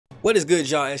What is good,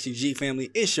 y'all? SGG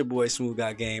family, it's your boy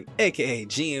SmooveGotGame, aka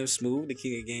GM Smooth, the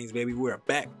king of games, baby. We're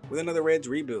back with another Reds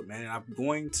rebuild, man. And I've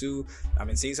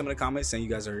been seeing some of the comments saying you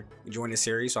guys are enjoying this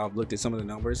series, so I've looked at some of the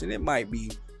numbers, and it might be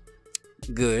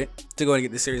good to go and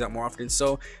get this series out more often.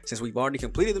 So since we've already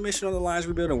completed the mission on the Lions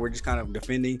rebuild, and we're just kind of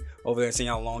defending over there and seeing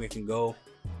how long it can go,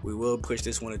 we will push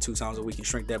this 1 or 2 times, so we can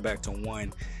shrink that back to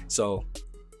 1. So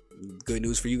good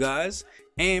news for you guys.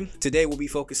 And today we'll be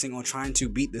focusing on trying to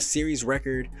beat the series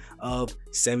record of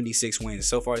 76 wins.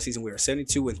 So far this season, we are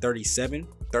 72-37,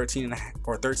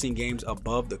 13 games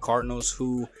above the Cardinals,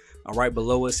 who are right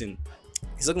below us. And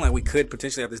it's looking like we could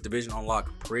potentially have this division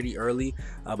unlocked pretty early.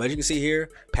 But as you can see here,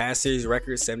 past series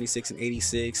record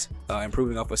 76-86,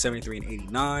 improving off of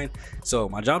 73-89. So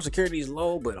my job security is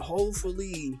low, but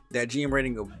hopefully that GM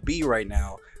rating of B right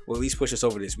now will at least push us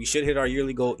over this. We should hit our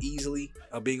yearly goal easily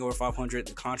of being over 500.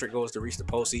 The contract goal is to reach the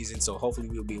postseason, so hopefully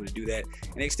we'll be able to do that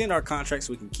and extend our contract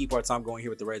so we can keep our time going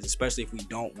here with the Reds, especially if we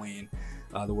don't win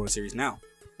the World Series now.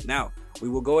 Now, we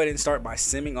will go ahead and start by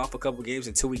simming off a couple games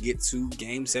until we get to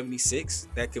game 76.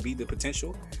 That could be the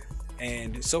potential.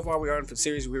 And so far, we are in the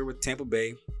series. We're with Tampa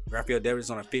Bay. Rafael Devers is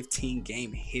on a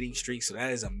 15-game hitting streak, so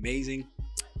that is amazing.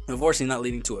 Unfortunately, not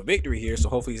leading to a victory here, so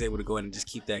hopefully he's able to go ahead and just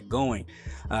keep that going.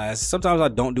 Sometimes I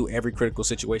don't do every critical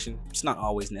situation. It's not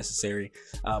always necessary,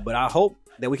 but I hope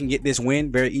that we can get this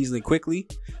win very easily and quickly.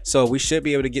 So we should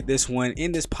be able to get this one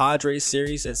in this Padres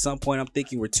series at some point. I'm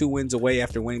thinking we're 2 wins away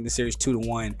after winning the series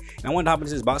 2-1. And I wanted to hop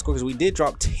into this box score because we did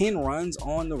drop 10 runs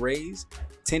on the Rays.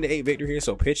 10-8 victory here,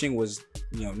 so pitching was,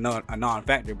 not a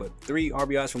non-factor, but 3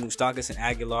 RBIs from Moustakas and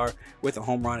Aguilar with a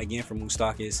home run again from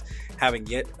Moustakas, having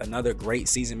yet another great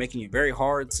season, making it very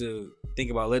hard to think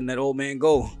about letting that old man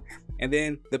go. And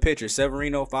then the pitcher,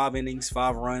 Severino, 5 innings,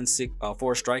 5 runs, 4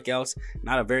 strikeouts.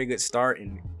 Not a very good start,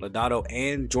 and Lodato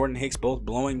and Jordan Hicks both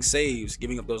blowing saves,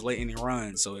 giving up those late inning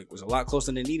runs, so it was a lot closer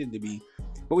than it needed to be.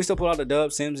 But we still pulled out the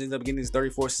dub. Sims ends up getting his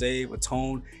 34th save, a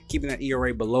tone, keeping that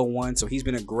ERA below 1, so he's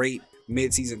been a great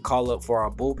mid-season call-up for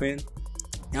our bullpen.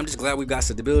 And I'm just glad we've got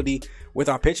stability with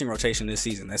our pitching rotation this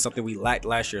season. That's something we lacked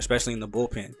last year, especially in the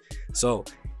bullpen. So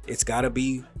it's got to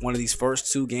be one of these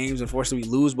first 2 games. Unfortunately,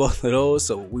 we lose both of those,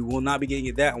 so we will not be getting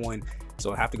it that one.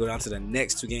 So I have to go down to the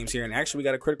next 2 games here. And actually, we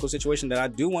got a critical situation that I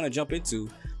do want to jump into.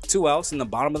 2 outs in the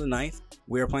bottom of the 9th.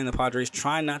 We are playing the Padres,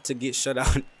 trying not to get shut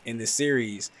out in this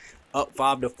series. Up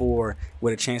 5-4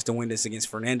 with a chance to win this against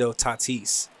Fernando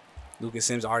Tatis. Lucas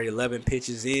Sims already 11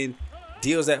 pitches in.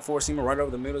 Deals that 4-seamer right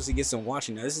over the middle as he gets him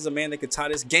watching. Now, this is a man that could tie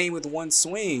this game with 1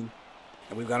 swing.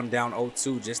 And we've got him down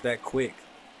 0-2 just that quick.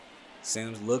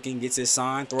 Sims looking, gets his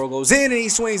sign. Throw goes in, and he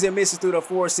swings and misses through the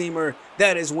 4-seamer.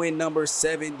 That is win number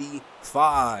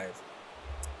 75.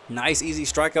 Nice, easy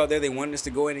strikeout there. They wanted us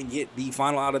to go in and get the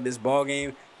final out of this ball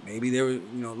game. Maybe there was,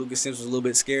 Lucas Sims was a little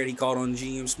bit scared. He called on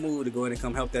GM Smooth to go in and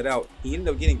come help that out. He ended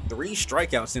up getting 3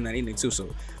 strikeouts in that inning too. So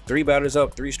 3 batters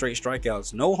up, 3 straight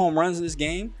strikeouts. No home runs in this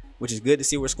game, which is good to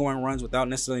see we're scoring runs without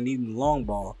necessarily needing the long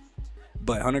ball.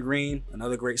 But Hunter Green,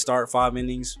 another great start, 5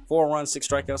 innings, 4 runs, 6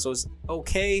 strikeouts. So it's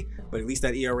okay, but at least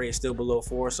that ERA is still below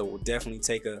 4. So we'll definitely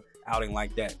take a outing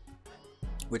like that,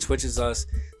 which switches us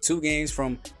 2 games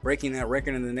from breaking that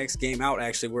record. In the next game out,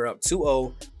 actually, we're up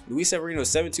 2-0. Luis Severino is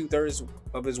 7 2/3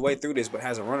 of his way through this, but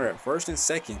has a runner at first and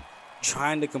second,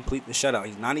 trying to complete the shutout.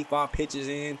 He's 95 pitches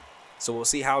in, so we'll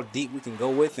see how deep we can go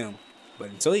with him. But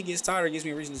until he gets tired, it gives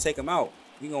me a reason to take him out.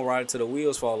 We're going to ride it till the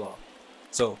wheels fall off.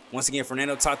 So once again,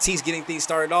 Fernando Tatis getting things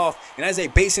started off. And as they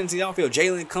base into the outfield,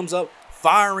 Jalen comes up,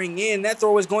 firing in. That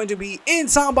throw is going to be in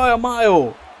time by a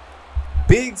mile.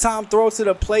 Big time throw to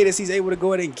the plate as he's able to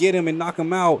go ahead and get him and knock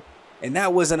him out. And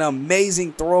that was an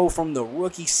amazing throw from the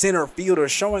rookie center fielder,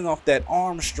 showing off that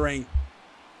arm strength.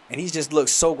 And he's just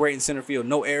looked so great in center field.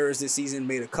 No errors this season.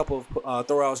 Made a couple of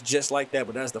throwouts just like that.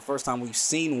 But that's the first time we've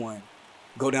seen one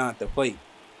go down at the plate.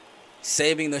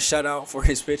 Saving the shutout for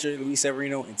his pitcher, Luis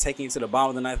Severino, and taking it to the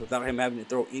bottom of the 9th without him having to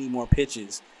throw any more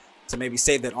pitches to maybe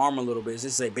save that arm a little bit. This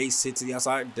is a base hit to the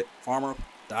outside. Farmer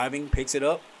diving, picks it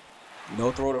up.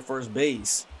 No throw to first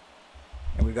base.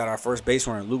 And we've got our first base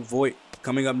runner, Luke Voigt,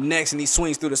 coming up next, and he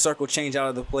swings through the circle change out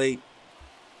of the plate.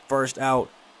 First out,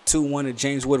 2-1 to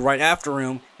James Wood right after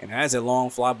him. And as a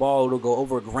long fly ball, it'll go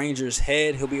over Granger's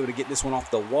head. He'll be able to get this one off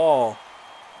the wall.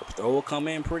 The throw will come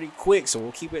in pretty quick, so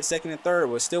we'll keep it second and third.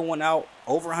 We're still 1 out,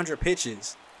 over 100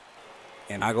 pitches.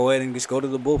 And I go ahead and just go to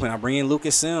the bullpen. I bring in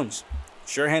Lucas Sims.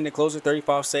 Sure-handed closer,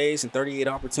 35 saves and 38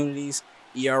 opportunities.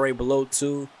 ERA below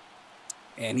 2.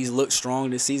 And he's looked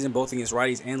strong this season, both against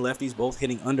righties and lefties, both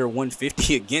hitting under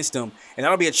 150 against him. And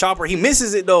that'll be a chopper. He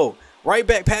misses it, though. Right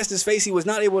back past his face. He was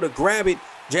not able to grab it.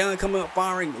 Jalen coming up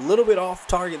firing a little bit off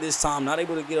target this time. Not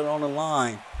able to get it on the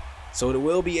line. So it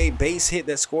will be a base hit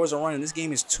that scores a run, and this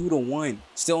game is 2-1.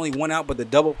 Still only one out, but the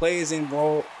double play is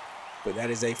involved. But that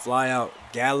is a fly out.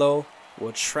 Gallo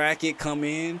will track it, come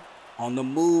in on the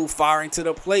move, firing to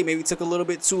the plate. Maybe took a little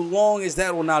bit too long, as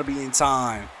that will not be in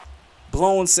time.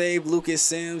 Blown save, Lucas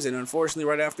Sims, and unfortunately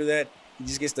right after that, he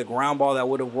just gets the ground ball that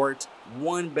would have worked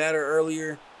one batter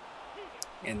earlier.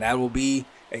 And that will be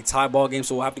a tie ball game,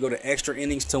 so we'll have to go to extra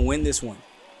innings to win this one.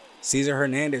 Cesar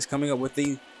Hernandez coming up with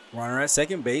the runner at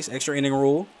second base, extra inning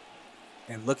rule,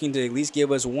 and looking to at least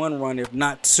give us one run, if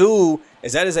not two,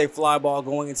 as that is a fly ball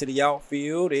going into the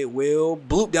outfield. It will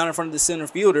bloop down in front of the center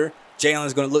fielder. Jay Allen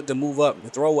is going to look to move up. The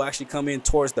throw will actually come in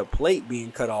towards the plate,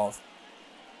 being cut off.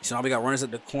 So now we got runners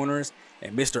at the corners,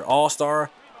 and Mr.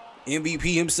 All-Star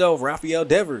MVP himself, Rafael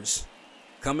Devers,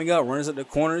 coming up. Runners at the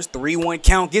corners, 3-1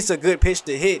 count, gets a good pitch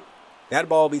to hit. That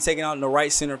ball will be taken out in the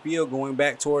right center field, going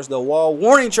back towards the wall.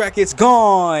 Warning track, it's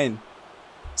gone.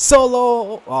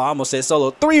 Solo, I almost said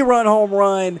solo, 3-run home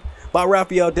run by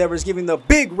Rafael Devers, giving the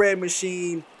Big Red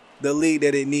Machine the lead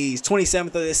that it needs. 27th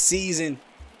of the season,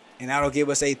 and that'll give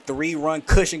us a 3-run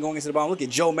cushion going into the bottom. Look at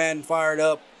Joe Madden fired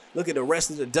up. Look at the rest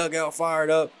of the dugout fired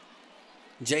up.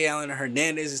 Jay Allen and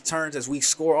Hernandez's turns as we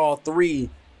score all 3,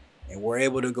 and we're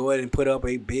able to go ahead and put up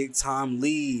a big-time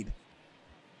lead.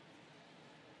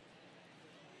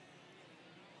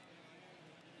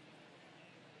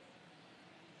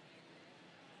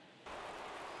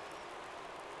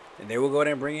 And they will go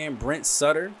ahead and bring in Brent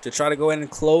Sutter to try to go ahead and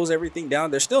close everything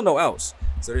down. There's still no outs,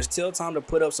 so there's still time to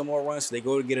put up some more runs. So they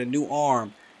go to get a new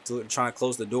arm to try to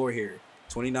close the door here.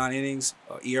 29 innings,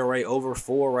 ERA over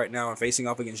 4 right now, and facing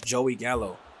off against Joey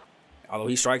Gallo. Although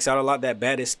he strikes out a lot, that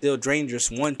bat is still dangerous.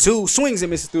 1-2, swings and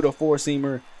misses through the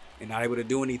four-seamer, and not able to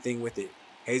do anything with it.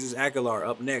 Jesus Aguilar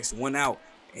up next, 1 out.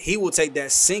 And he will take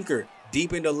that sinker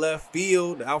deep into left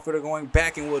field. The outfielder going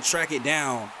back and will track it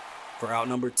down for out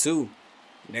number 2.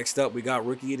 Next up, we got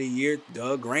Rookie of the Year,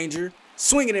 Doug Granger,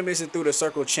 swinging and missing through the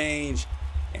circle change.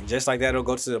 And just like that, it'll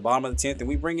go to the bottom of the 10th. And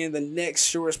we bring in the next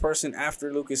surest person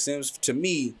after Lucas Sims, to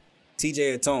me,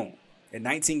 TJ Atone. In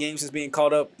 19 games since being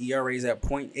called up, ERA is at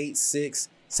 .86,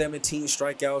 17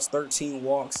 strikeouts, 13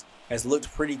 walks. Has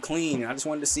looked pretty clean. And I just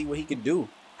wanted to see what he could do,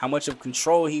 how much of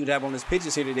control he would have on his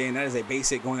pitches here today. And that is a base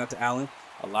hit going out to Allen.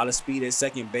 A lot of speed at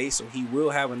second base, so he will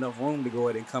have enough room to go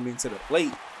ahead and come into the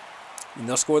plate. And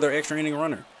they'll score their extra inning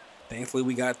runner. Thankfully,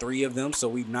 we got 3 of them, so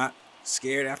we're not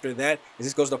scared after that. As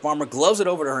this goes to Farmer, gloves it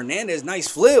over to Hernandez. Nice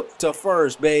flip to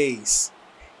first base.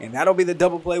 And that'll be the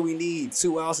double play we need.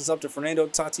 2 outs. It's up to Fernando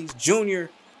Tatis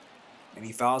Jr. And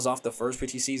he fouls off the first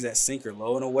pitch. He sees that sinker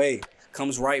low and away.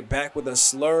 Comes right back with a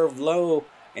slurve low,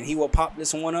 and he will pop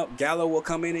this one up. Gallo will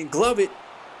come in and glove it,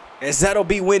 as that'll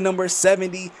be win number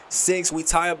 76. We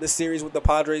tie up the series with the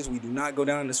Padres. We do not go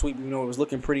down in the sweep, even though it was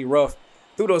looking pretty rough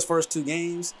through those first 2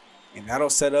 games. And that'll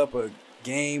set up a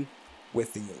game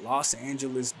with the Los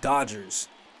Angeles Dodgers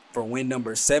for win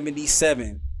number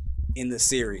 77 in the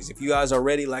series. If you guys are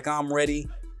ready, like I'm ready,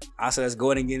 I said let's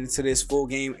go ahead and get into this full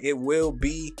game. It will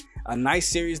be a nice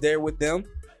series there with them,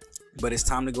 but it's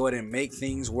time to go ahead and make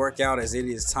things work out, as it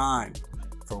is time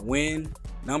for win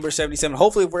number 77.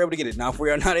 Hopefully, if we're able to get it. Now, if we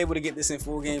are not able to get this in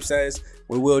full game status,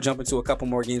 we will jump into a couple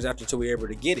more games after until we're able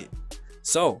to get it.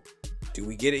 So, do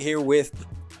we get it here with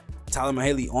Tyler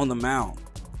Mahaley on the mound?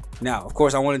 Now, of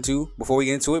course, I wanted to, before we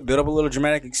get into it, build up a little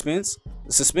dramatic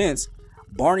suspense.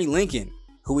 Barney Lincoln,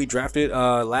 who we drafted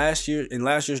last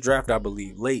year's draft, I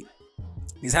believe, late.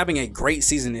 He's having a great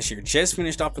season this year. Just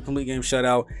finished off the complete game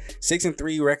shutout.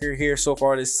 6-3 record here so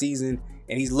far this season.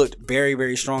 And he's looked very,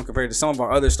 very strong compared to some of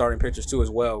our other starting pitchers too as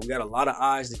well. We got a lot of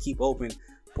eyes to keep open.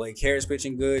 Blake Harris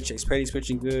pitching good. Chase Petty's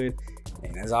pitching good.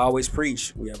 And as I always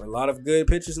preach, we have a lot of good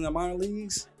pitchers in the minor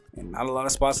leagues and not a lot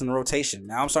of spots in the rotation.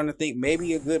 Now I'm starting to think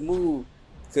maybe a good move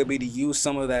could be to use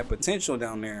some of that potential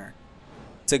down there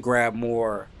to grab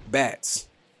more bats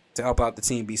to help out the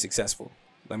team be successful.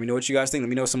 Let me know what you guys think. Let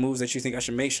me know some moves that you think I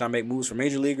should make. Should I make moves for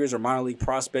major leaguers or minor league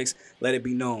prospects? Let it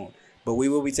be known. But we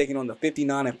will be taking on the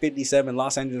 59 and 57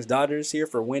 Los Angeles Dodgers here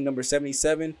for win number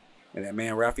 77. And that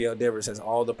man, Rafael Devers, has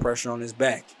all the pressure on his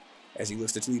back as he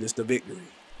looks to lead us to victory.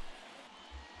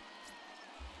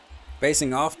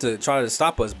 Facing off to try to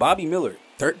stop us, Bobby Miller.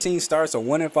 13 starts, a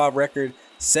 1-5 record,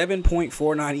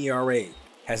 7.49 ERA.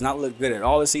 Has not looked good at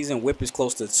all this season. Whip is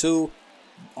close to 2.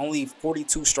 Only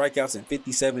 42 strikeouts in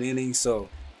 57 innings. So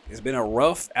it's been a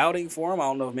rough outing for him. I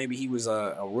don't know if maybe he was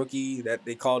a rookie that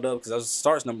they called up, because those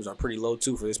starts numbers are pretty low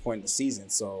too for this point in the season.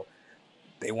 So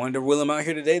they wanted to will him out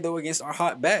here today, though, against our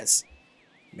hot bats.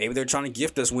 Maybe they're trying to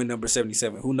gift us win number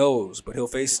 77. Who knows? But he'll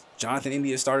face Jonathan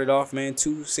India. Started off, man,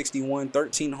 261,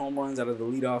 13 home runs out of the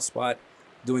leadoff spot.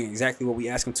 doing exactly what we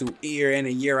ask him to year in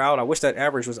and year out. I wish that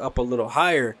average was up a little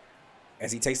higher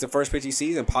as he takes the first pitch he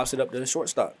sees and pops it up to the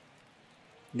shortstop.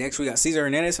 Next, we got Cesar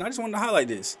Hernandez, and I just wanted to highlight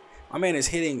this. My man is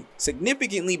hitting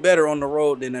significantly better on the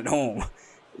road than at home.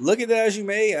 Look at that as you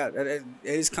may. It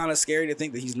is kind of scary to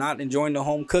think that he's not enjoying the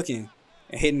home cooking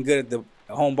and hitting good at the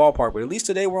home ballpark. But at least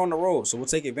today we're on the road, so we'll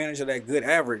take advantage of that good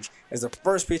average as the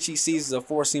first pitch he sees is a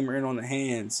four-seamer in on the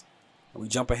hands. And we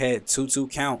jump ahead, 2-2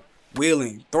 count.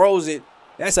 Wheeling, throws it.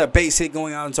 That's a base hit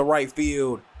going out into right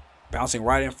field. Bouncing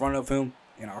right in front of him.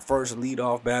 And our first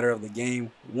leadoff batter of the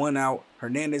game. 1 out.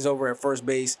 Hernandez over at first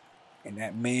base. And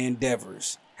that man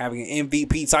Devers having an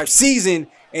MVP type season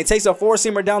and takes a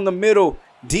four-seamer down the middle.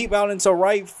 Deep out into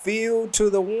right field to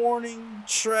the warning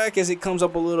track as it comes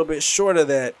up a little bit short of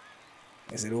that.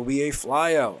 As it will be a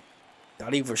fly out.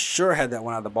 Thought he for sure had that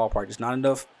one out of the ballpark. Just not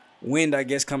enough wind, I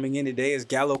guess, coming in today as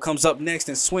Gallo comes up next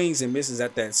and swings and misses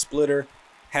at that splitter.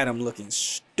 Had him looking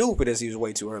stupid as he was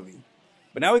way too early.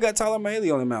 But now we got Tyler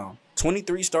Mahle on the mound.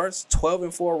 23 starts,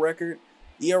 12-4 record.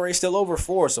 ERA still over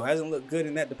 4, so hasn't looked good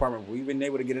in that department. We've been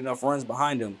able to get enough runs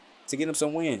behind him to get him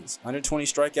some wins. 120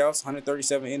 strikeouts,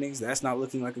 137 innings. That's not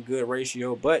looking like a good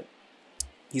ratio, but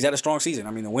he's had a strong season.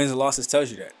 I mean, the wins and losses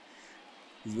tells you that.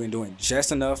 He's been doing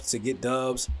just enough to get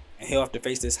dubs, and he'll have to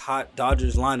face this hot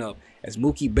Dodgers lineup as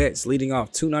Mookie Betts leading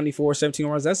off 294, 17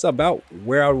 runs. That's about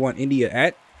where I would want India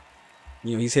at.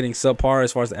 You know, he's hitting subpar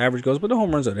as far as the average goes, but the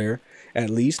home runs are there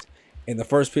at least. And the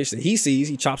first pitch that he sees,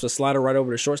 he chops a slider right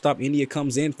over the shortstop. India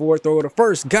comes in for it, throw to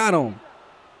first, got him.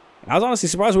 I was honestly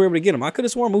surprised we were able to get him. I could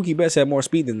have sworn Mookie Betts had more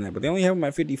speed than that, but they only have him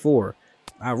at 54.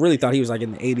 I really thought he was like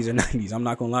in the 80s or 90s. I'm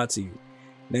not going to lie to you.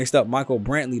 Next up, Michael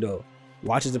Brantley, though.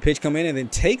 Watches the pitch come in and then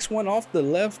takes one off the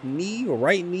left knee or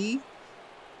right knee.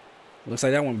 Looks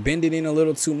like that one bended in a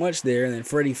little too much there. And then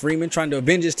Freddie Freeman trying to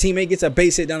avenge his teammate gets a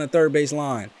base hit down the third base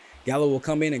line. Gallo will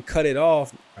come in and cut it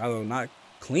off, although not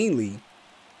cleanly.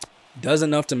 Does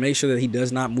enough to make sure that he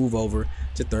does not move over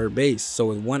to third base. So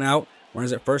with 1 out,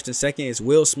 runs at first and second. It's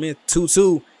Will Smith,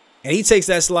 2-2. And he takes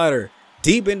that slider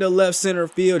deep into left center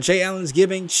field. Jay Allen's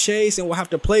giving chase and will have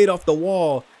to play it off the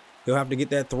wall. He'll have to get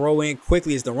that throw in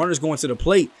quickly as the runner's going to the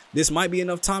plate. This might be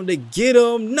enough time to get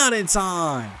him. Not in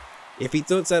time. If he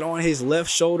puts that on his left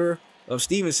shoulder of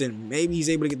Stevenson, maybe he's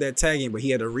able to get that tag in, but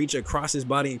he had to reach across his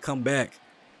body and come back.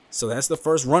 So that's the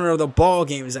first runner of the ball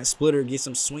game as that splitter gets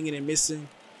him swinging and missing.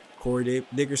 Corey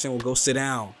Dickerson will go sit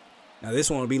down. Now this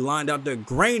one will be lined out to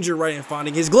Granger right in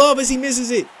finding his glove as he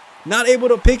misses it. Not able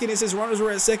to pick it as his runners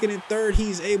were at second and third.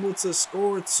 He's able to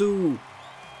score 2.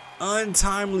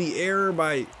 Untimely error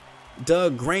by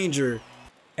Doug Granger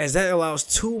as that allows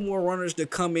 2 more runners to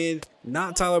come in.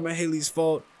 Not Tyler Mahale's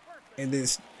fault. And then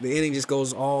the inning just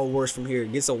goes all worse from here.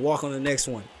 Gets a walk on the next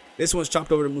one. This one's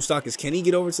chopped over to Moustakas. Can he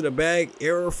get over to the bag?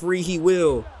 Error-free, he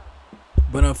will.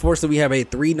 But unfortunately, we have a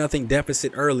 3-0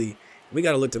 deficit early. We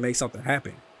got to look to make something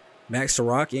happen. Max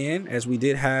Soroc in, as we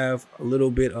did have a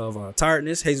little bit of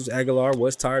tiredness. Jesus Aguilar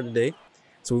was tired today.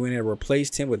 So we went and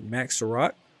replaced him with Max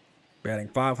Soroc, batting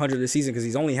 .500 this season because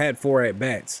he's only had 4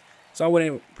 at-bats. So I went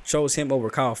and chose him over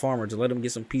Kyle Farmer to let him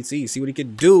get some PT, see what he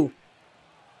could do.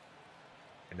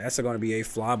 And that's going to be a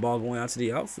fly ball going out to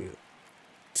the outfield.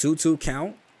 2-2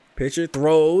 count. Pitcher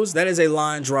throws. That is a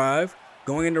line drive.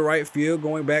 Going into right field,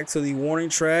 going back to the warning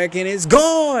track, and it's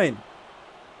gone.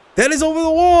 That is over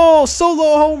the wall.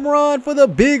 Solo home run for the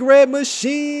Big Red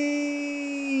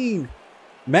Machine.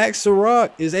 Max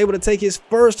Soroc is able to take his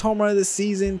first home run of the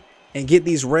season and get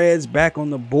these Reds back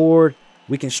on the board.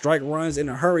 We can strike runs in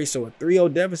a hurry, so a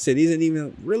 3-0 deficit isn't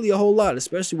even really a whole lot,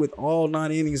 especially with all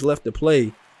 9 innings left to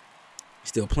play.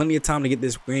 Still plenty of time to get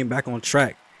this game back on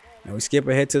track. Now we skip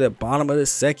ahead to the bottom of the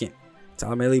second.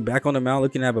 Tyler Mahle back on the mound,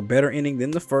 looking to have a better inning than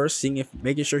the first,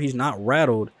 making sure he's not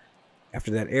rattled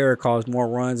after that error caused more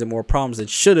runs and more problems than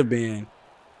should have been.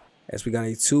 As we got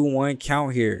a 2-1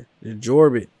 count here.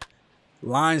 Jorbit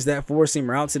lines that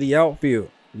four-seamer out to the outfield.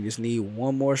 We just need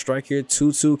one more strike here.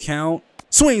 2-2 count.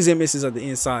 Swings and misses at the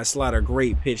inside slider.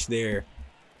 Great pitch there.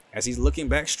 As he's looking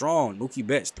back strong. Mookie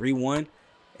Betts 3-1.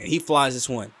 And he flies this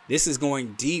one. This is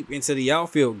going deep into the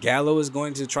outfield. Gallo is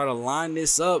going to try to line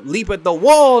this up. Leap at the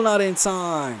wall, not in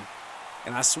time.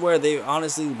 And I swear they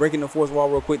honestly, breaking the fourth wall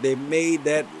real quick, they made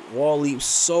that wall leap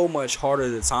so much harder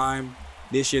at the time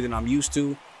this year than I'm used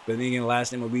to. But then again, the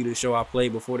last MLB the show I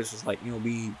played before this was like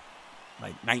MLB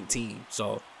like 19.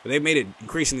 So but they made it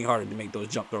increasingly harder to make those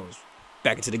jump throws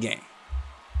back into the game.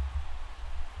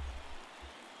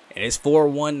 And it's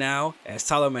 4-1 now as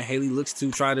Tyler Mahle looks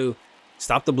to try to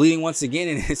stop the bleeding once again,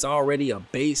 and it's already a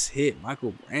base hit.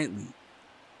 Michael Brantley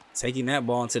taking that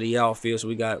ball into the outfield. So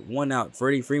we got one out.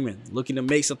 Freddie Freeman looking to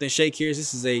make something shake here.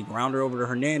 This is a grounder over to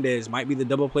Hernandez. Might be the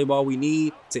double play ball we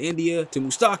need to India, to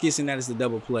Moustakas, and that is the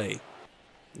double play.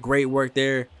 Great work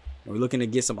there. And we're looking to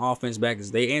get some offense back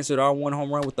as they answered our one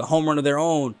home run with the home run of their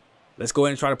own. Let's go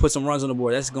ahead and try to put some runs on the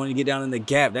board. That's going to get down in the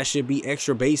gap. That should be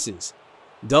extra bases.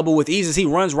 Double with ease as he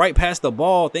runs right past the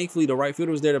ball. Thankfully, the right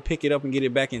fielder was there to pick it up and get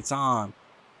it back in time,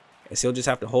 as he'll just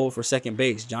have to hold for second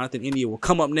base. Jonathan India will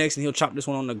come up next, and he'll chop this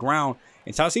one on the ground.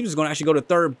 And Tyler Stevens is going to actually go to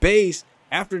third base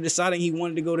after deciding he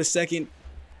wanted to go to second.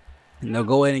 And they'll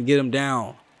go ahead and get him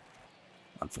down.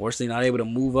 Unfortunately, not able to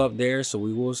move up there, so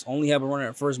we will only have a runner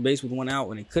at first base with one out,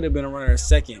 when it could have been a runner at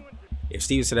second if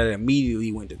Stevens said that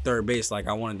immediately went to third base like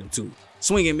I wanted him to.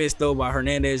 Swing and miss, though, by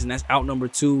Hernandez, and that's out number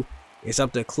 2. It's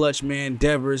up to clutch man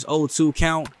Devers. 0-2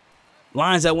 count.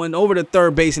 Lines that went over to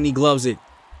third base, and he gloves it.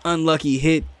 Unlucky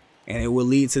hit, and it will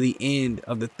lead to the end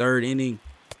of the third inning.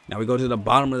 Now we go to the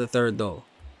bottom of the third, though.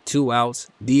 2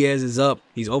 outs. Diaz is up.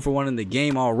 He's 0 for 1 in the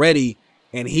game already,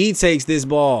 and he takes this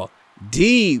ball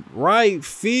deep right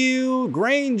field.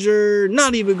 Granger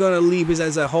not even going to leap.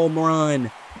 As a home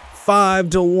run.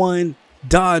 5-1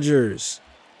 Dodgers.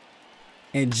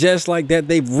 And just like that,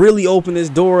 they've really opened this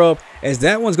door up, as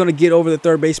that one's going to get over the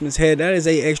third baseman's head. That is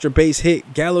a extra base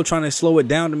hit. Gallo trying to slow it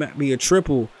down to be a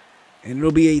triple. And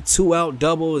it'll be a 2-out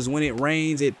double, as when it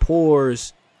rains, it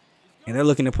pours. And they're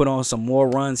looking to put on some more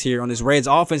runs here on this Reds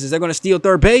offense, as they're going to steal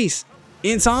third base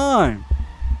in time.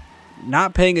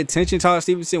 Not paying attention. Tyler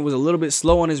Stevenson was a little bit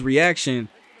slow on his reaction.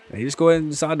 And he just go ahead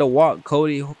and decide to walk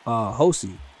Cody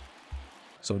Hosey.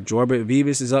 So Jorbert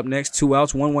Vivas is up next. 2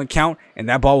 outs, 1-1 count, and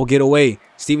that ball will get away.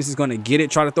 Stevenson's going to get it,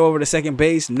 try to throw over to second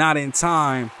base. Not in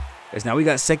time. As now we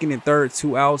got second and third,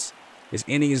 2 outs. This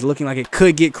inning is looking like it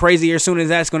could get crazier. As soon as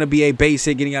that's going to be a base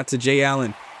hit getting out to Jay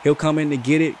Allen. He'll come in to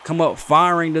get it, come up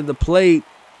firing to the plate.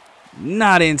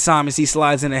 Not in time as he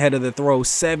slides in ahead of the throw.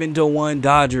 7-1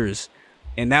 Dodgers.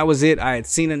 And that was it. I had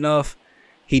seen enough.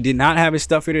 He did not have his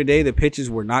stuff here today. The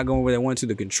pitches were not going where they wanted to.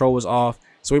 The control was off.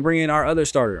 So we bring in our other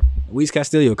starter, Luis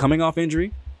Castillo, coming off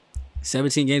injury.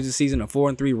 17 games this season, a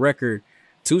 4-3 record.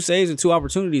 2 saves and 2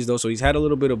 opportunities, though, so he's had a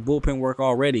little bit of bullpen work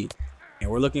already.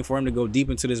 And we're looking for him to go deep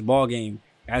into this ball game,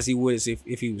 as he would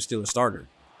if he was still a starter.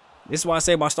 This is why I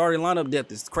say my starting lineup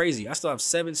depth is crazy. I still have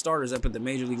 7 starters up at the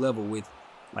major league level, with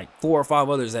like 4 or 5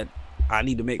 others that I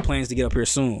need to make plans to get up here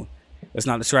soon. Let's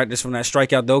not distract us from that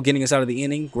strikeout, though, getting us out of the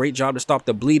inning. Great job to stop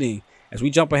the bleeding as we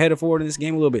jump ahead and forward in this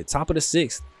game a little bit. Top of the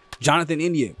 6th. Jonathan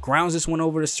India grounds this one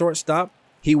over to shortstop.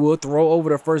 He will throw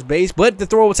over to first base, but the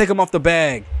throw will take him off the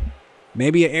bag.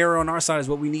 Maybe an error on our side is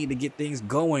what we need to get things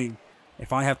going and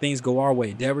finally have things go our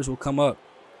way. Devers will come up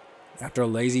after a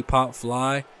lazy pop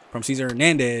fly from Cesar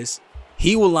Hernandez.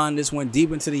 He will line this one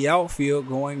deep into the outfield,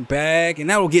 going back, and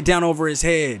that will get down over his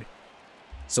head.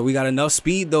 So we got enough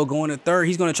speed, though, going to third.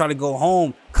 He's going to try to go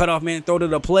home. Cutoff man throw to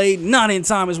the plate. Not in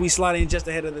time as we slide in just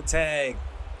ahead of the tag.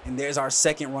 And there's our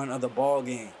second run of the ball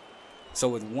game. So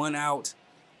with 1 out,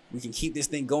 we can keep this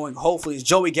thing going. Hopefully, it's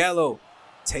Joey Gallo.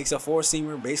 Takes a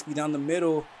 4-seamer basically down the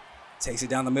middle. Takes it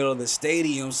down the middle of the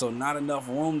stadium, so not enough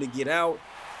room to get out.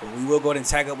 But we will go ahead and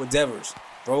tag up with Devers.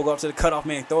 Throw it up to the cutoff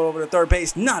man. Throw it over to third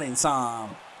base. Not in time.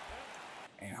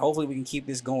 And hopefully we can keep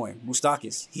this going.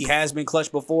 Moustakas, he has been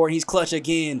clutch before. He's clutch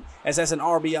again, as that's an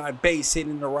RBI base hit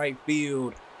in the right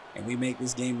field. And we make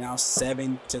this game now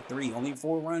 7-3. Only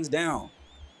 4 runs down.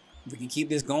 If we can keep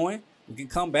this going, we can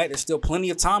come back. There's still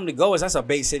plenty of time to go, as that's a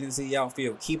base hit into the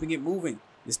outfield. Keeping it moving.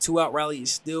 This 2-out rally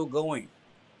is still going.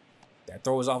 That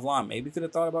throw was offline. Maybe could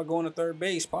have thought about going to third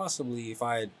base, possibly, if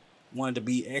I had wanted to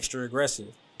be extra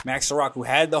aggressive. Max Soroka, who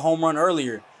had the home run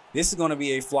earlier. This is going to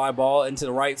be a fly ball into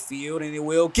the right field, and it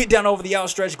will get down over the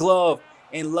outstretched glove.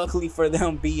 And luckily for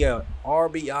them, be a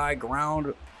RBI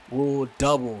ground rule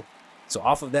double. So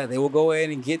off of that, they will go ahead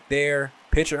and get their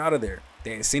pitcher out of there.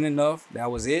 They had seen enough.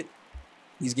 That was it.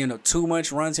 He's giving up too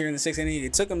much runs here in the 6th inning.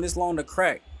 It took him this long to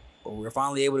crack, but we're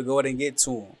finally able to go ahead and get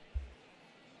to him.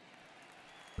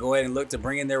 Go ahead and look to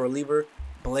bring in their reliever,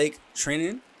 Blake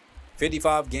Treinen.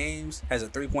 55 games, has a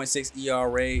 3.6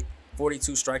 ERA,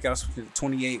 42 strikeouts,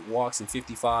 28 walks in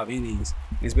 55 innings.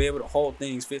 He's been able to hold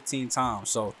things 15 times.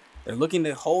 So they're looking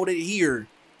to hold it here,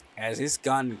 as it's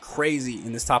gotten crazy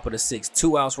in this top of the 6th.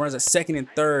 2 outs, runs at second and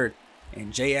third,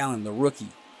 and Jay Allen, the rookie,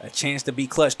 a chance to be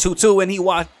clutch. 2-2, and he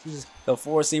watches the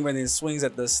 4-seamer and then swings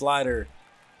at the slider.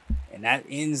 And that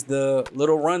ends the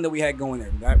little run that we had going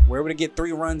there. We're able to get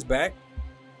 3 runs back.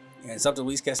 And it's up to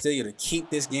Luis Castillo to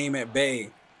keep this game at bay,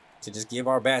 to just give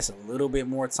our bats a little bit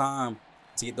more time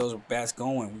to get those bats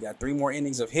going. We got 3 more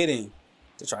innings of hitting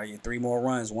to try to get 3 more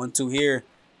runs. 1-2 here.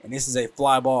 And this is a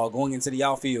fly ball going into the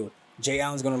outfield. Jay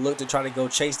Allen's going to look to try to go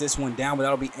chase this one down, but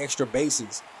that'll be extra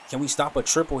bases. Can we stop a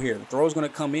triple here? The throw's going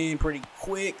to come in pretty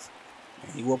quick,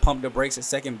 and he will pump the brakes at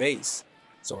second base.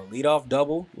 So a leadoff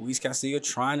double. Luis Castillo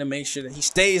trying to make sure that he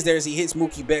stays there as he hits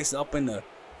Mookie Betts up in the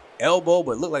elbow,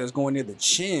 but it looked like it was going near the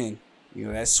chin. You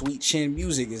know, that sweet chin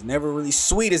music is never really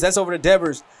sweet as that's over to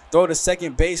Devers. Throw to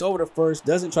second base, over to first.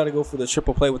 Doesn't try to go for the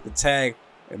triple play with the tag.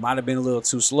 It might have been a little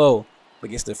too slow, but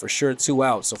gets the for sure 2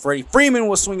 outs. So Freddie Freeman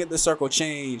will swing at the circle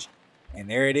change. And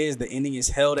there it is. The inning is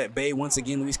held at bay. Once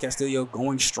again, Luis Castillo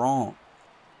going strong.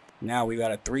 Now we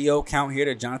got a 3-0 count here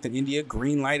to Jonathan India.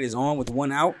 Green light is on with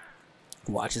 1 out.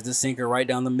 Watches the sinker right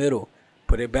down the middle.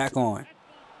 Put it back on.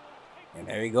 And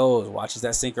there he goes. Watches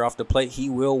that sinker off the plate. He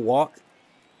will walk.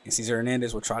 And Cesar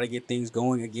Hernandez will try to get things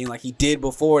going again like he did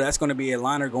before. That's going to be a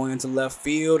liner going into left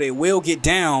field. It will get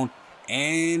down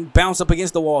and bounce up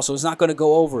against the wall, so it's not going to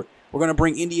go over. We're going to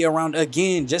bring India around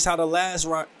again, just how the last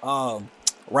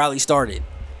rally started.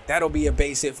 That'll be a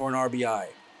base hit for an RBI.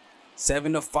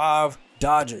 7-5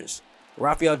 Dodgers.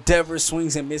 Rafael Devers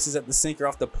swings and misses at the sinker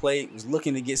off the plate. Was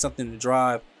looking to get something to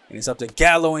drive, and it's up to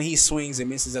Gallo, and he swings and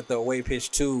misses at the away pitch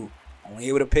too. Only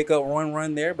able to pick up 1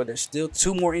 run there, but there's still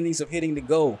 2 more innings of hitting to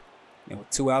go. And with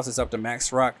 2 outs, it's up to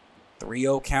Max Rock.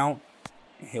 3-0 count,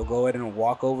 and he'll go ahead and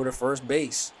walk over to first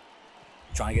base.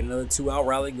 Trying to get another 2-out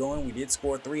rally going. We did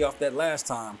score 3 off that last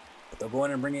time, but they'll go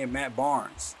ahead and bring in Matt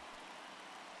Barnes.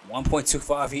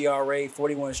 1.25 ERA,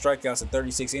 41 strikeouts in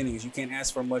 36 innings. You can't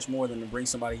ask for much more than to bring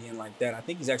somebody in like that. I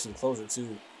think he's actually closer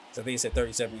too. So I think he said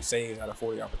 37 saves out of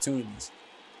 40 opportunities.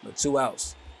 But 2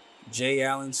 outs. Jay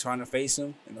Allen's trying to face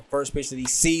him. And the first pitch that he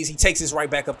sees, he takes this right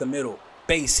back up the middle.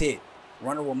 Base hit.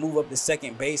 Runner will move up to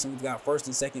second base, and we've got first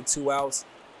and second 2 outs.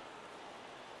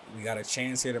 We got a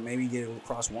chance here to maybe get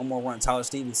across 1 more run. Tyler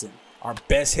Stevenson, our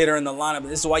best hitter in the lineup.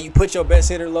 This is why you put your best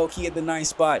hitter low-key at the 9th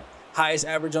spot. Highest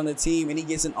average on the team, and he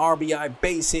gets an RBI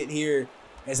base hit here,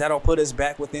 as that'll put us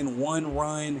back within 1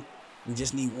 run. We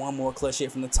just need 1 more clutch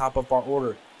hit from the top of our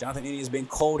order. Jonathan India has been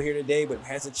cold here today, but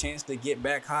has a chance to get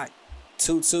back hot.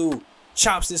 2-2.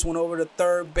 Chops this one over to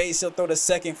third base. He'll throw to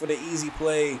second for the easy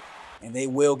play, and they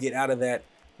will get out of that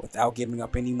without giving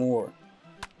up any more.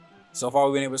 So far,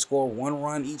 we've been able to score 1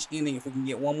 run each inning. If we can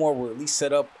get 1 more, we'll at least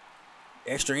set up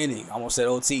extra inning. I almost said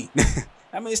OT.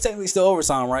 I mean, it's technically still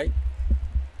overtime, right?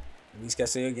 Luis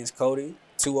Castillo against Cody.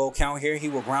 2-0 count here. He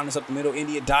will ground us up the middle.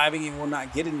 India diving and will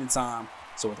not get it in time.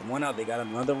 So with 1 out, they got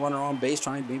another runner on base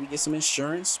trying to maybe get some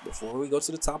insurance before we go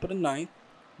to the top of the 9th.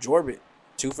 Jorbit,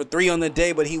 2 for 3 on the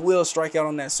day, but he will strike out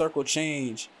on that circle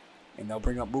change. And they'll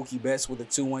bring up Mookie Betts with a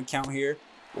 2-1 count here.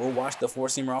 We'll watch the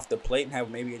 4-seamer off the plate and have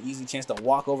maybe an easy chance to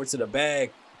walk over to the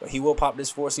bag. But he will pop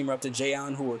this 4-seamer up to Jay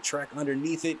Allen, who will track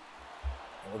underneath it.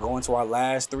 And we're going to our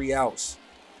last 3 outs.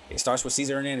 It starts with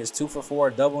Cesar Hernandez, 2 for 4,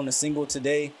 a double and a single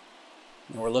today.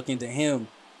 And we're looking to him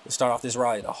to start off this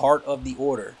rally, the heart of the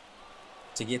order,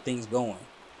 to get things going.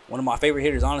 One of my favorite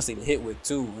hitters, honestly, to hit with,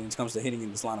 too, when it comes to hitting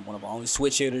in this lineup. One of our only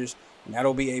switch hitters. And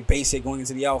that'll be a base hit going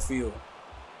into the outfield.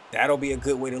 That'll be a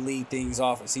good way to lead things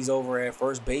off as he's over at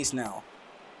first base now.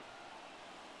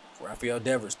 Rafael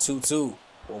Devers, 2-2.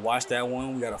 We'll watch that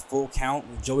one. We got a full count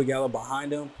with Joey Gallo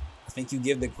behind him. I think you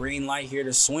give the green light here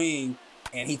to swing.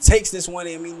 And he takes this one.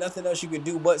 I mean, nothing else you could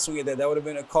do but swing at that. That would have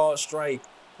been a called strike.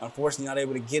 Unfortunately, not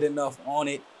able to get enough on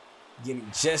it. Getting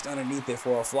just underneath it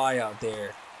for a fly out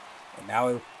there. And now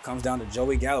it comes down to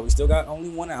Joey Gallo. We still got only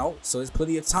 1 out, so there's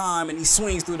plenty of time. And he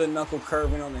swings through the knuckle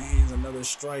curving on the hands. Another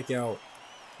strikeout.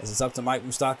 As it's up to Mike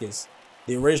Moustakas,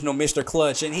 the original Mr.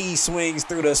 Clutch, and he swings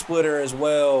through the splitter as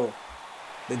well.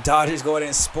 The Dodgers go ahead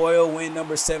and spoil win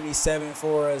number 77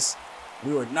 for us.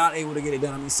 We were not able to get it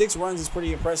done. I mean, 6 runs is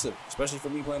pretty impressive, especially for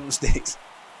me playing on the sticks.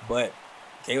 But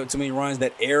gave up too many runs.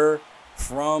 That error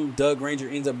from Doug Ranger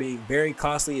ends up being very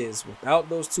costly, as without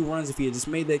those 2 runs, if he had just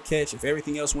made that catch, if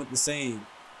everything else went the same,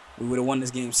 we would have won this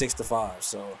game 6-5.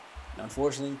 So,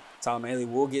 unfortunately, Tom Haley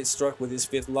will get struck with his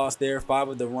 5th loss there. 5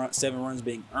 of the 7 runs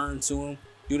being earned to him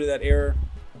due to that error.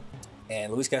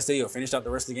 And Luis Castillo finished out the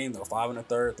rest of the game, though. 5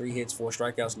 1/3, 3 hits, 4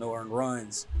 strikeouts, no earned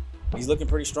runs. He's looking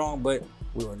pretty strong, but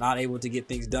we were not able to get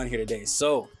things done here today.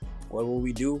 So, what will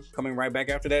we do? Coming right back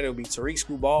after that, it'll be Tariq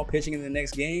Skubal pitching in the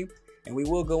next game. And we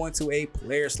will go into a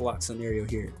player slot scenario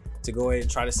here to go ahead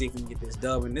and try to see if we can get this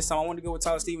dub. And this time I want to go with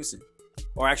Tyler Stevenson.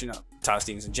 Or actually, not Tyler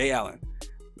Stevenson, Jay Allen.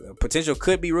 Potential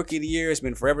could be Rookie of the Year. It's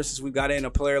been forever since we got in a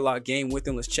player lock game with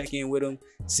him. Let's check in with him,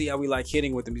 see how we like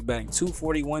hitting with him. He's batting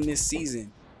 .241 this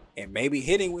season. And maybe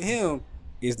hitting with him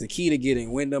is the key to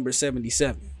getting win number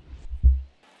 77.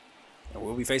 And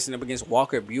we'll be facing up against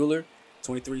Walker Buehler.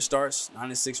 23 starts,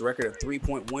 9-6 record, a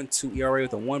 3.12 ERA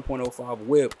with a 1.05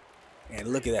 whip. And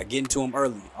look at that, getting to him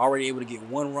early. Already able to get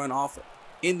 1 run off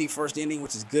in the first inning,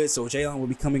 which is good. So Jay Allen will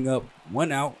be coming up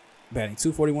 1 out, batting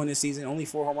 .241 this season. Only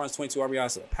 4 home runs, 22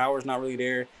 RBIs. So the power's not really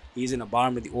there. He's in the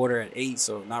bottom of the order at 8,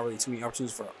 so not really too many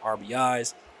opportunities for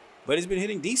RBIs. But he's been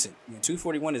hitting decent.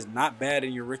 .241 is not bad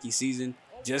in your rookie season.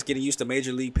 Just getting used to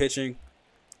major league pitching.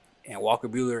 And Walker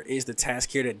Buehler is the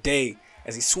task here today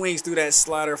as he swings through that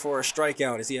slider for a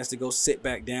strikeout as he has to go sit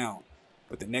back down.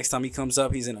 But the next time he comes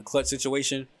up, he's in a clutch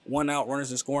situation. 1 out,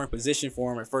 runners in scoring position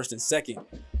for him at first and second.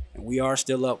 And we are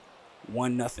still up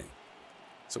 1-0.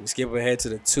 So we skip ahead to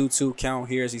the 2-2 count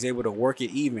here as he's able to work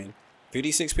it even.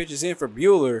 56 pitches in for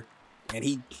Buehler, and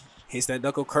he hits that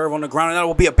knuckle curve on the ground, and that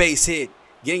will be a base hit.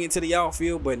 Getting into the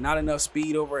outfield, but not enough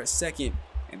speed over at second.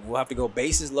 And we'll have to go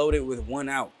bases loaded with 1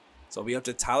 out. So it'll be up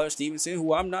to Tyler Stevenson,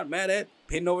 who I'm not mad at,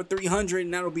 hitting over 300,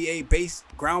 and that'll be a base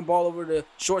ground ball over the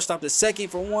shortstop to second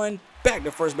for 1. Back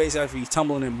to first base after he's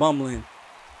tumbling and bumbling.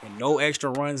 And no extra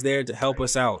runs there to help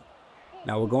us out.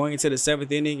 Now we're going into the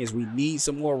 7th inning as we need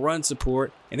some more run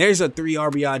support. And there's a 3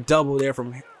 RBI double there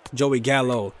from Joey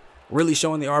Gallo. Really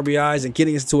showing the RBIs and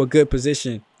getting us into a good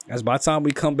position. As by the time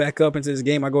we come back up into this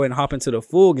game, I go ahead and hop into the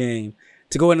full game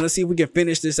to go ahead and let's see if we can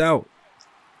finish this out.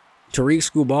 Tariq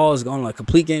Skubal is on a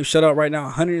complete game shutout right now,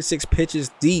 106 pitches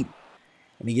deep.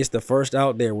 And he gets the first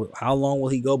out there. How long will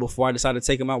he go before I decide to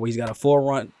take him out? Well, he's got a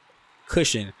 4-run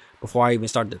cushion before I even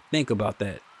start to think about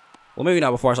that. Well, maybe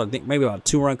not before I start to think, maybe about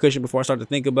a 2-run cushion before I start to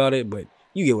think about it, but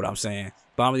you get what I'm saying.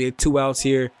 Bottom of the 2 outs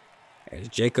here as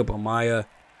Jacob Amaya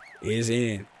is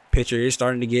in. Pitcher is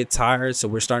starting to get tired, so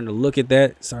we're starting to look at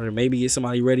that. Starting to maybe get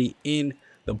somebody ready in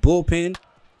the bullpen.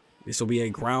 This will be a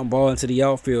ground ball into the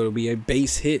outfield. It'll be a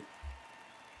base hit.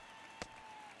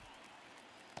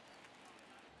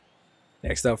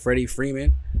 Next up, Freddie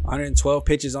Freeman, 112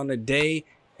 pitches on the day,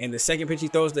 and the second pitch he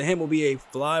throws to him will be a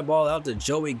fly ball out to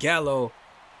Joey Gallo.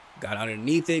 Got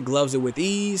underneath it, gloves it with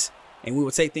ease, and we will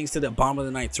take things to the bottom of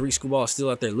the 9th. Tariq Skubal still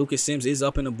out there. Lucas Sims is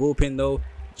up in the bullpen, though,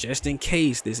 just in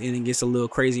case this inning gets a little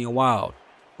crazy and wild.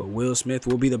 But Will Smith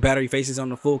will be the batter he faces on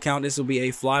the full count. This will be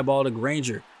a fly ball to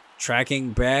Granger. Tracking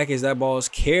back as that ball is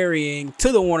carrying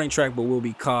to the warning track, but will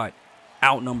be caught.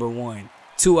 Out number 1.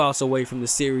 2 outs away from the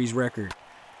series record.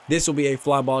 This will be a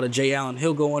fly ball to Jay Allen.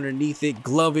 He'll go underneath it,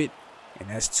 glove it, and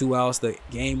that's 2 outs. The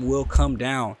game will come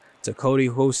down to Cody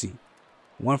Hosey.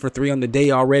 1 for 3 on the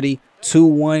day already.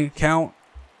 2-1 count.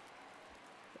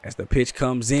 As the pitch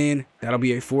comes in, that'll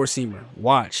be a 4-seamer.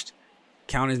 Watched.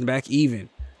 Count is back even.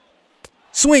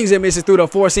 Swings and misses through the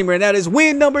 4-seamer, and that is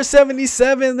win number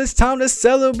 77. It's time to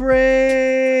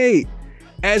celebrate.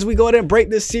 As we go ahead and break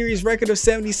this series record of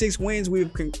 76 wins,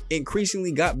 we've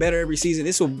increasingly got better every season.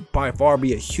 This will by far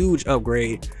be a huge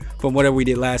upgrade from whatever we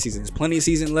did last season. There's plenty of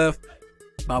season left.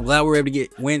 I'm glad we were able to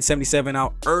win 77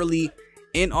 out early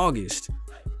in August.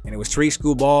 And it was Tariq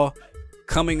Skubal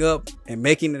coming up and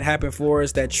making it happen for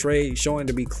us. That trade showing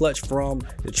to be clutch from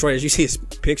Detroit. As you see, his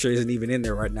picture isn't even in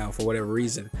there right now for whatever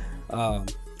reason. I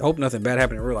hope nothing bad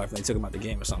happened in real life when they took him out the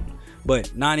game or something.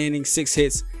 But 9 innings, 6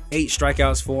 hits, 8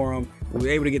 strikeouts for him. We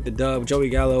were able to get the dub. Joey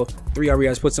Gallo, 3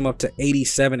 RBIs, puts him up to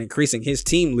 87, increasing his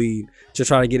team lead to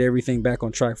try to get everything back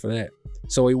on track for that.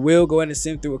 So we will go ahead and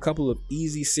sim through a couple of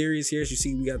easy series here. As you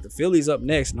see, we got the Phillies up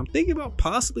next, and I'm thinking about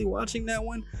possibly watching that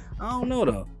one. I don't know,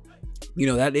 though. You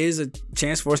know, that is a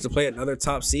chance for us to play another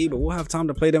top seed, but we'll have time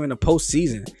to play them in the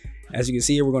postseason. As you can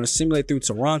see here, we're going to simulate through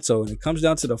Toronto, and it comes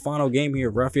down to the final game here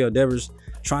of Rafael Devers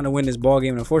trying to win this ball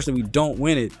game, and unfortunately, we don't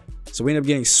win it. So we end up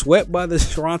getting swept by the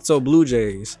Toronto Blue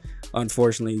Jays,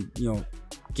 unfortunately, you know,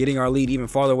 getting our lead even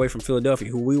farther away from Philadelphia,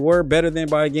 who we were better than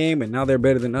by a game, and now they're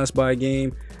better than us by a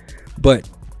game. But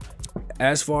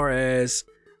as far as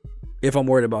if I'm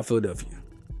worried about Philadelphia,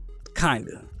 kind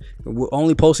of.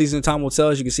 Only postseason time will tell.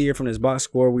 As you can see here from this box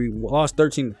score, we lost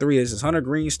 13-3. This is Hunter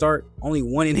Green start. Only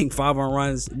 1 inning, 5 earned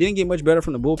runs. It didn't get much better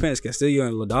from the bullpen. As Castillo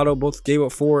and Lodato both gave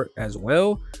up 4 as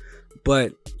well.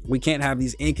 But we can't have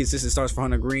these inconsistent starts for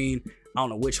Hunter Green. I don't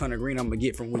know which Hunter Green I'm going to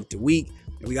get from week to week.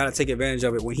 And we got to take advantage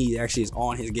of it when he actually is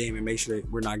on his game and make sure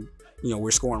that we're not, you know, we're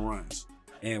scoring runs.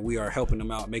 And we are helping them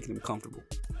out, making them comfortable.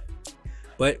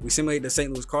 But we simulate the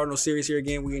St. Louis Cardinals series here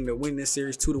again. We end up winning this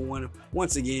series 2-1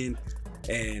 once again.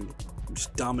 And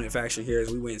just dominant faction here as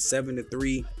we win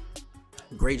 7-3.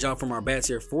 Great job from our bats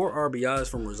here. 4 RBIs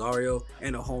from Rosario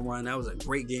and a home run. That was a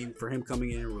great game for him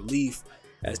coming in relief,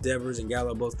 as Devers and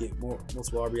Gallo both get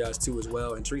multiple RBIs too as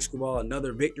well. And Tariq Skubal,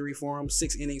 another victory for him.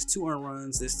 6 innings, 2 earned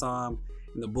runs this time,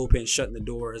 and the bullpen shutting the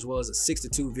door, as well as a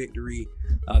 6-2 victory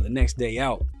the next day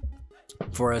out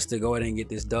for us to go ahead and get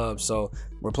this dub. So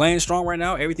we're playing strong right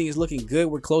now. Everything is looking good.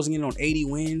 We're closing in on 80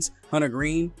 wins. Hunter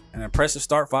Green, an impressive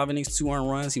start, 5 innings, 2 earned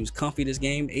runs. He was comfy this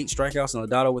game, 8 strikeouts, and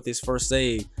Lodato with his first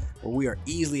save where we are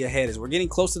easily ahead as we're getting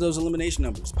close to those elimination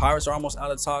numbers. Pirates are almost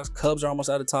out of talks. Cubs are almost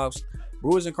out of talks.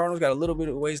 Brewers and Cardinals got a little bit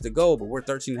of ways to go, but we're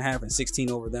 13.5 and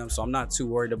 16 over them, so I'm not too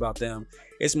worried about them.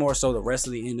 It's more so the rest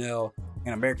of the NL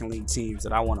and American League teams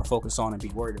that I want to focus on and be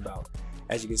worried about.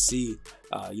 As you can see,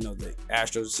 the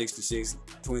Astros are 66,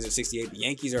 Twins are 68. The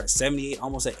Yankees are at 78,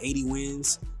 almost at 80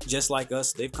 wins, just like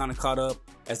us. They've kind of caught up,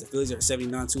 as the Phillies are at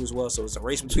 79 too as well. So it's a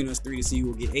race between us three to see who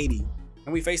will get 80.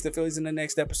 And we face the Phillies in the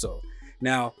next episode.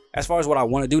 Now, as far as what I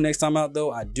want to do next time out,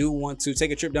 though, I do want to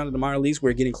take a trip down to the minor leagues.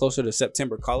 We're getting closer to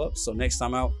September call-ups. So next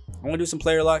time out, I want to do some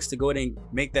player locks to go ahead and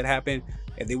make that happen.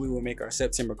 And then we will make our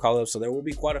September call-ups. So there will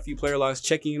be quite a few player locks,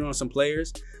 checking in on some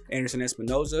players. Anderson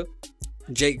Espinoza,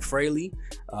 Jake Fraley,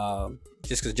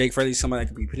 just because Jake Fraley is somebody that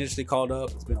could be potentially called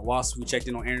up. It's been a while since we checked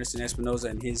in on Anderson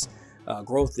Espinoza and his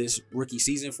growth this rookie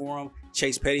season for him.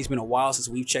 Chase Petty's been a while since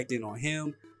we've checked in on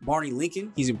him. Barney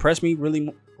Lincoln, he's impressed me really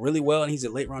well, and he's a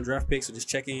late round draft pick, so just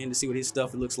checking in to see what his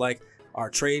stuff looks like. Our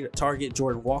trade target,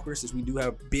 Jordan Walker, since we do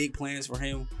have big plans for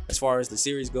him as far as the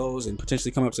series goes and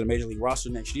potentially come up to the major league roster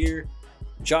next year.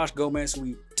 Josh Gomez, who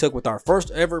we took with our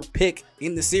first ever pick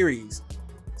in the series.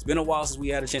 It's been a while since we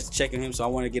had a chance to check on him, so I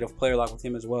want to get a player lock with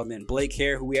him as well. And then Blake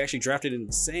Hare, who we actually drafted in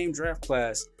the same draft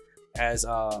class as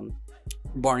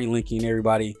Barney Lincoln and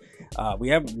everybody. We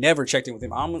have never checked in with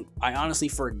him. I honestly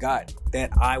forgot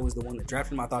that I was the one that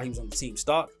drafted him. I thought he was on the team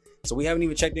stock, so we haven't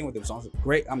even checked in with him. So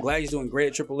I'm glad he's doing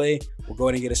great at AAA. We'll go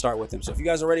ahead and get a start with him. So if you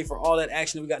guys are ready for all that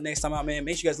action that we got next time out, man,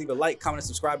 make sure you guys leave a like, comment, and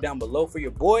subscribe down below for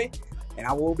your boy. And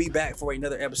I will be back for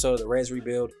another episode of the Reds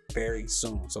Rebuild very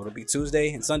soon. So it'll be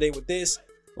Tuesday and Sunday with this.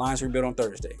 Lions Rebuild on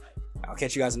Thursday. I'll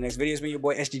catch you guys in the next video. It's been your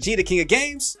boy SGG, the King of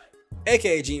Games,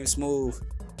 aka GM Smooth.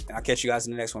 And I'll catch you guys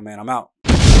in the next one, man. I'm out.